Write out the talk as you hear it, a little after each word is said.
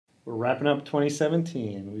We're wrapping up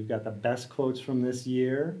 2017. We've got the best quotes from this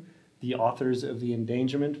year, the authors of the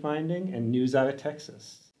endangerment finding, and news out of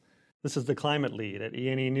Texas. This is the Climate Lead at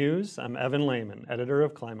E&E News. I'm Evan Lehman, editor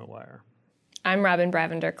of ClimateWire. I'm Robin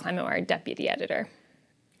Bravender, ClimateWire deputy editor.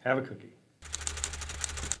 Have a cookie.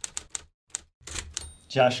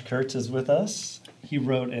 Josh Kurtz is with us. He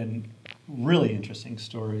wrote a really interesting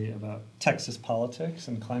story about Texas politics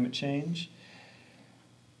and climate change.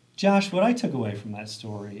 Josh, what I took away from that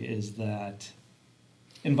story is that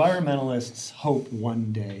environmentalists hope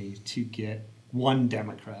one day to get one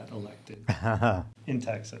Democrat elected in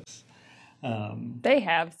Texas. They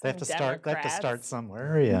have They have to start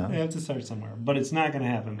somewhere, yeah. They have to start somewhere, but it's not going to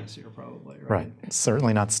happen this year, probably, right? Right.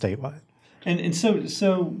 Certainly not statewide. And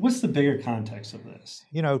so what's the bigger context of this?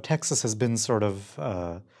 You know, Texas has been sort of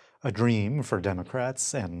a dream for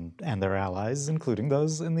Democrats and their allies, including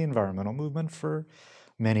those in the environmental movement, for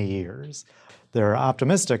many years. They're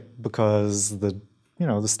optimistic because the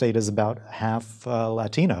state is about half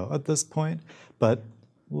Latino at this point, but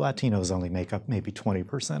Latinos only make up maybe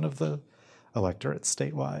 20% of the electorate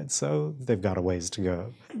statewide, so they've got a ways to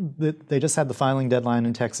go. They just had the filing deadline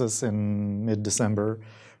in Texas in mid-December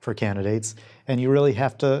for candidates, and you really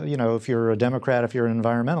have to, if you're a Democrat, if you're an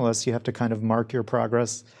environmentalist, you have to kind of mark your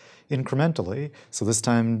progress incrementally. So this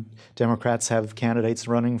time, Democrats have candidates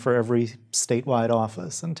running for every statewide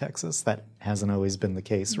office in Texas. That hasn't always been the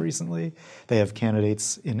case recently. They have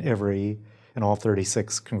candidates in all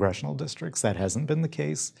 36 congressional districts. That hasn't been the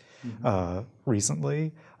case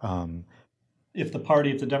recently. If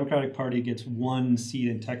the Democratic Party gets one seat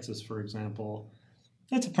in Texas, for example,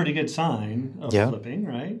 that's a pretty good sign of flipping,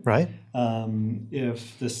 right? Right.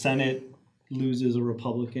 If the Senate loses a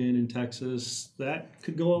Republican in Texas, that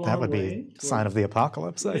could go a long way. That would be a sign of the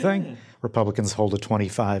apocalypse, I think. Republicans hold a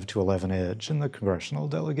 25-11 edge in the congressional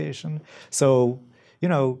delegation. So,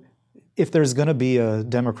 if there's going to be a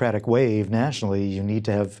Democratic wave nationally, you need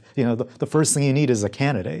to have, the first thing you need is a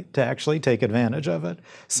candidate to actually take advantage of it.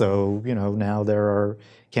 So, now there are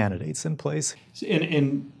candidates in place.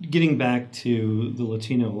 And getting back to the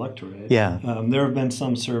Latino electorate, there have been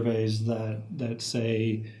some surveys that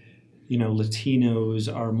say,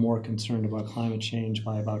 Latinos are more concerned about climate change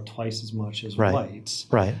by about twice as much as whites.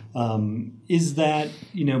 Right. Is that,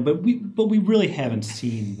 but we really haven't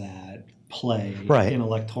seen that play in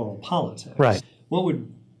electoral politics. Right. What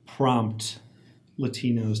would prompt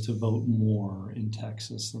Latinos to vote more in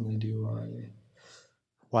Texas than they do already?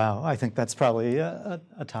 Wow, I think that's probably a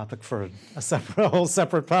topic for a whole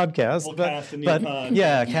separate podcast. We'll cast a new pod.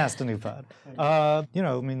 Yeah, cast a new pod. The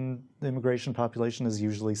immigration population is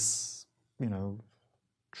usually,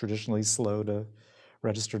 traditionally slow to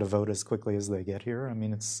register to vote as quickly as they get here.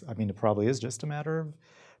 It probably is just a matter of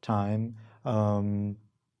time.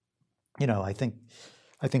 I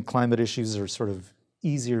think climate issues are sort of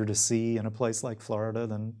easier to see in a place like Florida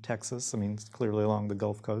than Texas. It's clearly along the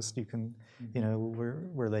Gulf Coast, you can,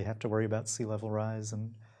 where they have to worry about sea level rise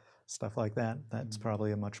and stuff like that. That's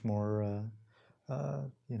probably a much more,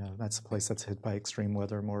 that's a place that's hit by extreme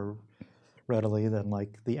weather more readily than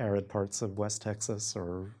like the arid parts of West Texas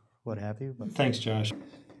or what have you. But thanks, Josh.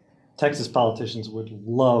 Texas politicians would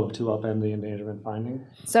love to upend the endangerment finding.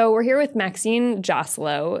 So we're here with Maxine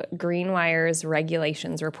Joslow, Greenwire's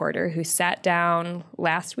regulations reporter, who sat down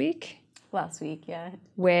last week,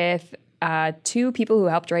 with two people who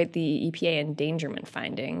helped write the EPA endangerment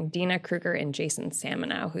finding, Dina Kruger and Jason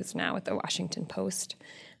Samenow, who's now with the Washington Post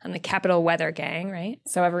on the Capitol Weather Gang, right?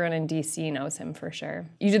 So everyone in D.C. knows him for sure.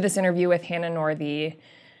 You did this interview with Hannah Northey,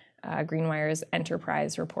 Greenwire's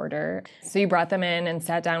enterprise reporter. So you brought them in and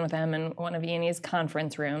sat down with them in one of E&E's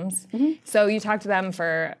conference rooms. Mm-hmm. So you talked to them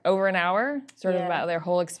for over an hour, sort of about their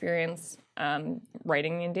whole experience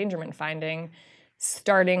writing the endangerment finding,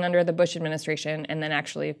 starting under the Bush administration and then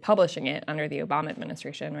actually publishing it under the Obama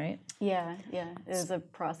administration, right? Yeah. It was a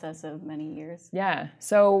process of many years. Yeah.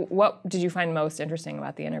 So what did you find most interesting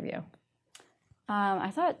about the interview?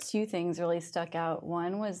 I thought two things really stuck out.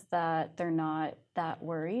 One was that they're not that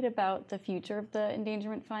worried about the future of the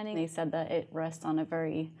endangerment finding. They said that it rests on a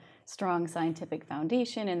very strong scientific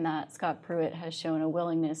foundation and that Scott Pruitt has shown a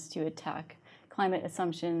willingness to attack climate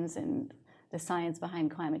assumptions and the science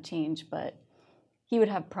behind climate change, but he would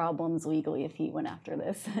have problems legally if he went after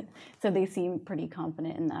this. So they seem pretty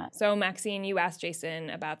confident in that. So Maxine, you asked Jason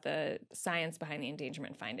about the science behind the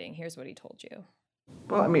endangerment finding. Here's what he told you.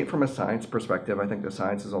 Well, from a science perspective, I think the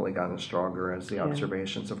science has only gotten stronger as the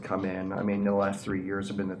observations have come in. The last 3 years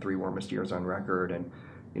have been the 3 warmest years on record, and,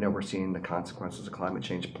 we're seeing the consequences of climate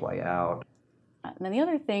change play out. And then the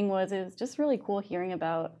other thing was, it was just really cool hearing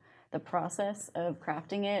about the process of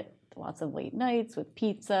crafting it lots of late nights with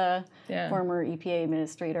pizza. Yeah. Former EPA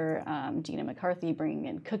Administrator Gina McCarthy bringing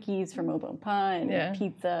in cookies from Obama and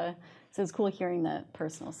pizza. So it's cool hearing the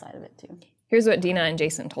personal side of it too. Here's what Dina and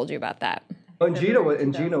Jason told you about that. Oh, and Gina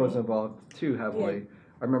was involved too heavily. Yeah.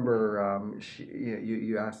 I remember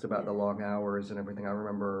you asked about the long hours and everything. I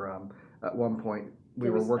remember at one point we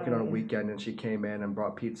were working on a weekend and she came in and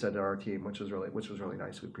brought pizza to our team, which was really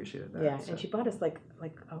nice. We appreciated that. Yeah, so. And she bought us like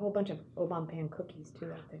a whole bunch of Obama pan cookies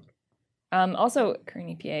too, I think. Also,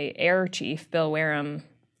 current EPA Air Chief Bill Wareham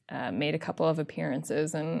made a couple of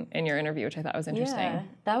appearances in your interview, which I thought was interesting. Yeah,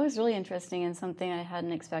 that was really interesting, and something I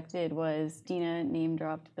hadn't expected was Dina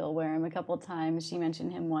name-dropped Bill Wareham a couple times. She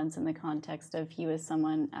mentioned him once in the context of he was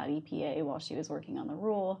someone at EPA while she was working on the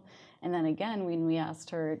rule. And then again, when we asked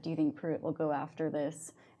her, do you think Pruitt will go after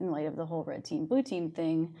this in light of the whole red team, blue team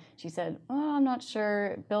thing, she said, oh, I'm not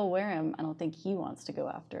sure. Bill Wareham, I don't think he wants to go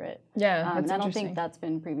after it. Yeah, and I don't think that's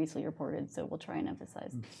been previously reported, so we'll try and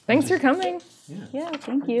emphasize. Thanks for coming. Yeah,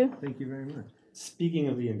 thank you. Thank you very much. Speaking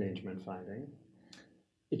of the endangerment finding,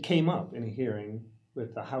 it came up in a hearing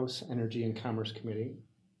with the House Energy and Commerce Committee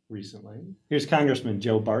recently. Here's Congressman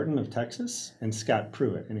Joe Barton of Texas and Scott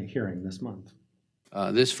Pruitt in a hearing this month.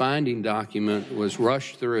 This finding document was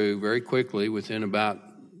rushed through very quickly within about,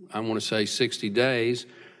 I want to say, 60 days.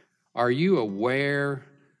 Are you aware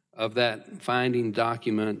of that finding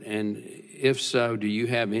document? And if so, do you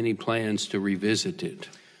have any plans to revisit it?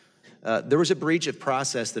 There was a breach of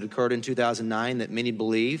process that occurred in 2009 that many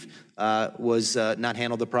believe was not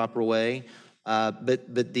handled the proper way.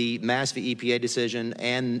 But the Mass v. EPA decision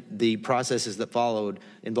and the processes that followed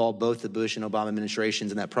involved both the Bush and Obama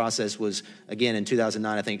administrations, and that process was, again, in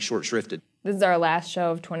 2009, I think, short-shrifted. This is our last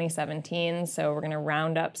show of 2017, so we're going to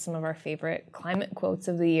round up some of our favorite climate quotes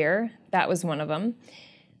of the year. That was one of them.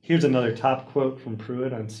 Here's another top quote from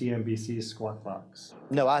Pruitt on CNBC's Squawk Box.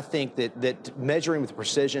 No, I think that measuring with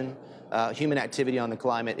precision human activity on the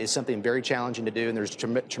climate is something very challenging to do, and there's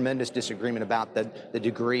tremendous disagreement about the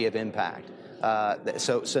degree of impact.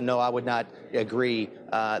 So no, I would not agree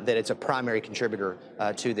that it's a primary contributor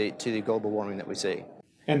to the global warming that we see.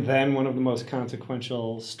 And then one of the most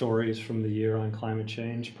consequential stories from the year on climate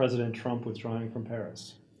change, President Trump withdrawing from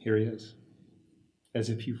Paris. Here he is, as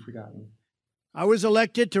if you've forgotten. I was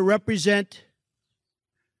elected to represent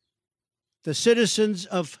the citizens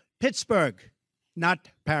of Pittsburgh, not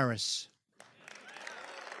Paris.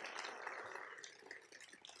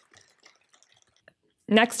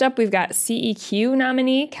 Next up, we've got CEQ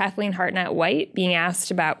nominee Kathleen Hartnett-White being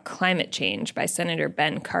asked about climate change by Senator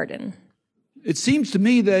Ben Cardin. It seems to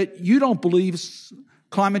me that you don't believe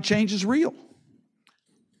climate change is real.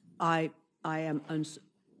 I am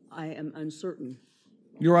uncertain.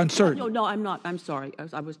 You're uncertain. No, I'm not. I'm sorry.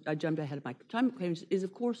 I jumped ahead of my time. Climate change is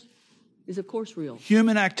of course real.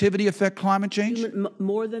 Human activity affect climate change?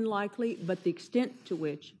 More than likely, but the extent to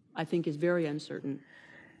which I think is very uncertain.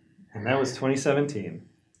 And that was 2017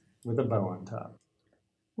 with a bow on top.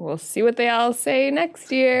 We'll see what they all say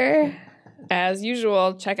next year. As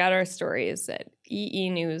usual, check out our stories at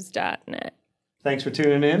eenews.net. Thanks for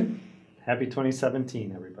tuning in. Happy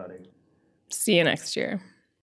 2017, everybody. See you next year.